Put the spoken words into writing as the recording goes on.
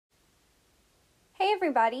Hey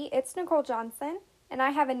everybody, it's Nicole Johnson, and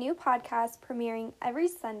I have a new podcast premiering every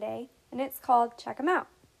Sunday, and it's called Check 'Em Out.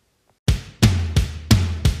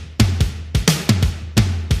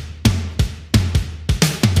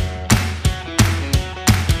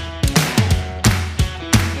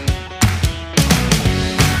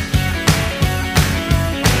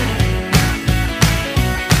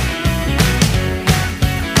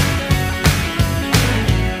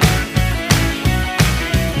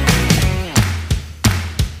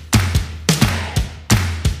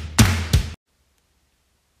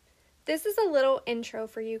 This is a little intro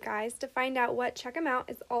for you guys to find out what Check 'Em Out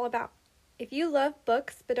is all about. If you love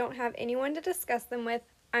books but don't have anyone to discuss them with,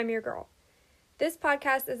 I'm your girl. This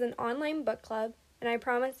podcast is an online book club, and I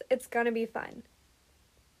promise it's gonna be fun.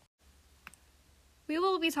 We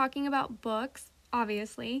will be talking about books,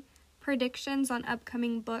 obviously, predictions on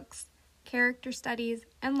upcoming books, character studies,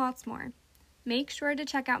 and lots more. Make sure to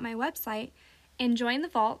check out my website and join the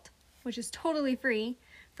Vault, which is totally free,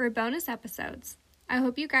 for bonus episodes. I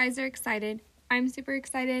hope you guys are excited. I'm super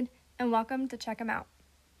excited, and welcome to Check 'Em Out.